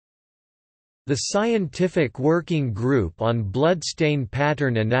The Scientific Working Group on Bloodstain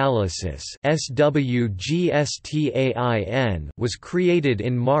Pattern Analysis (SWGSTAIN) was created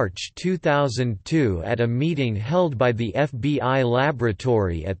in March 2002 at a meeting held by the FBI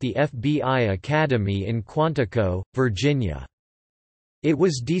Laboratory at the FBI Academy in Quantico, Virginia. It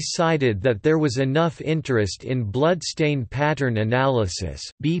was decided that there was enough interest in bloodstain pattern analysis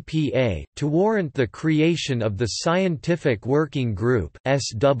 (BPA) to warrant the creation of the Scientific Working Group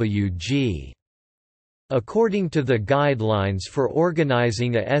 (SWG). According to the guidelines for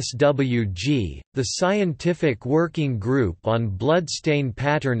organizing a SWG, the Scientific Working Group on Bloodstain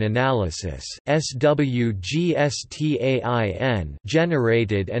Pattern Analysis (SWGSTAIN)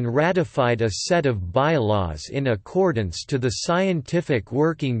 generated and ratified a set of bylaws in accordance to the scientific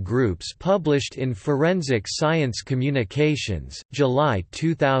working groups published in Forensic Science Communications, July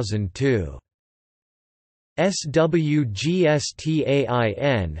 2002. SWGSTAIN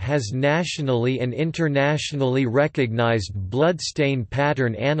has nationally and internationally recognized bloodstain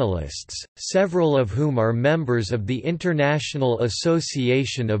pattern analysts, several of whom are members of the International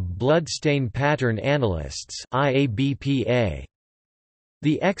Association of Bloodstain Pattern Analysts (IABPA).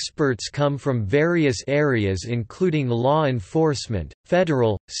 The experts come from various areas including law enforcement,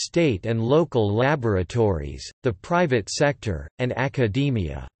 federal, state and local laboratories, the private sector, and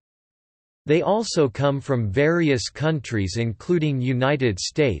academia. They also come from various countries including United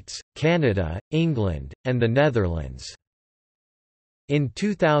States, Canada, England, and the Netherlands. In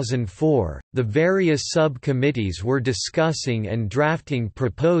 2004, the various subcommittees were discussing and drafting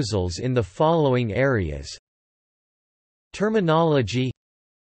proposals in the following areas: terminology,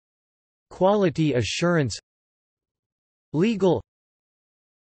 quality assurance, legal,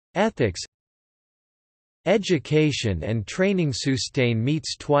 ethics, education and training. Sustain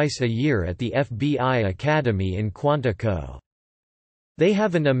meets twice a year at the FBI Academy in Quantico. They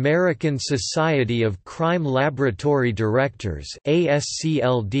have an American Society of Crime Laboratory Directors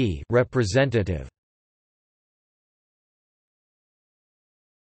 (ASCLD) representative.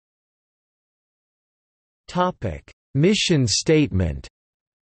 Topic: Mission statement.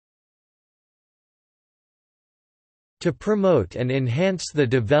 To promote and enhance the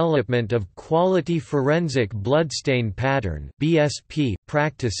development of quality forensic bloodstain pattern (BSP)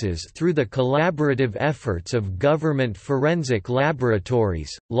 practices through the collaborative efforts of government forensic laboratories,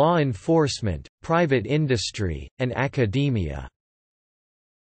 law enforcement, private industry, and academia.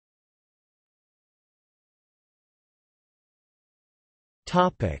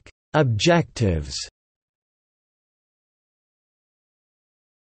 Topic: Objectives.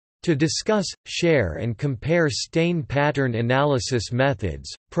 To discuss, share and compare stain pattern analysis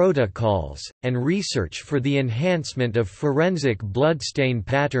methods, protocols, and research for the enhancement of forensic bloodstain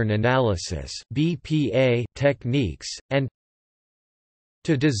pattern analysis (BPA) techniques, and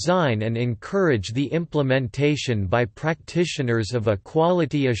to design and encourage the implementation by practitioners of a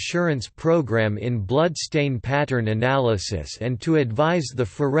quality assurance program in bloodstain pattern analysis and to advise the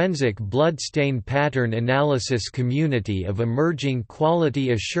forensic bloodstain pattern analysis community of emerging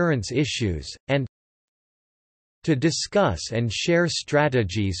quality assurance issues, and to discuss and share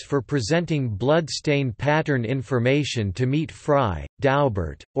strategies for presenting bloodstain pattern information to meet Frye,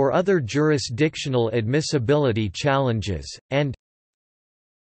 Daubert, or other jurisdictional admissibility challenges, and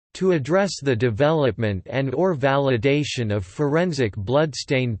to address the development and/or validation of forensic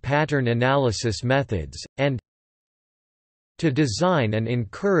bloodstain pattern analysis methods, and to design and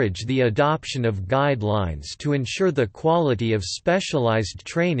encourage the adoption of guidelines to ensure the quality of specialized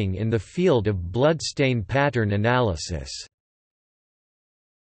training in the field of bloodstain pattern analysis.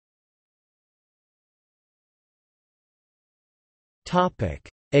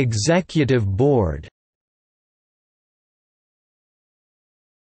 Executive Board.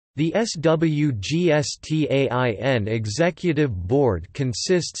 The SWGSTAIN Executive Board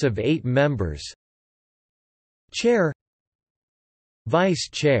consists of 8 members. Chair, Vice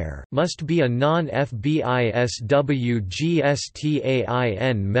Chair must be a non-FBI SWGSTAIN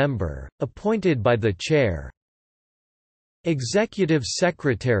member, appointed by the Chair. Executive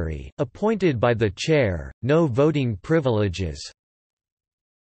Secretary, appointed by the Chair, no voting privileges.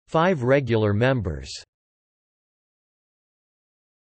 5 regular members.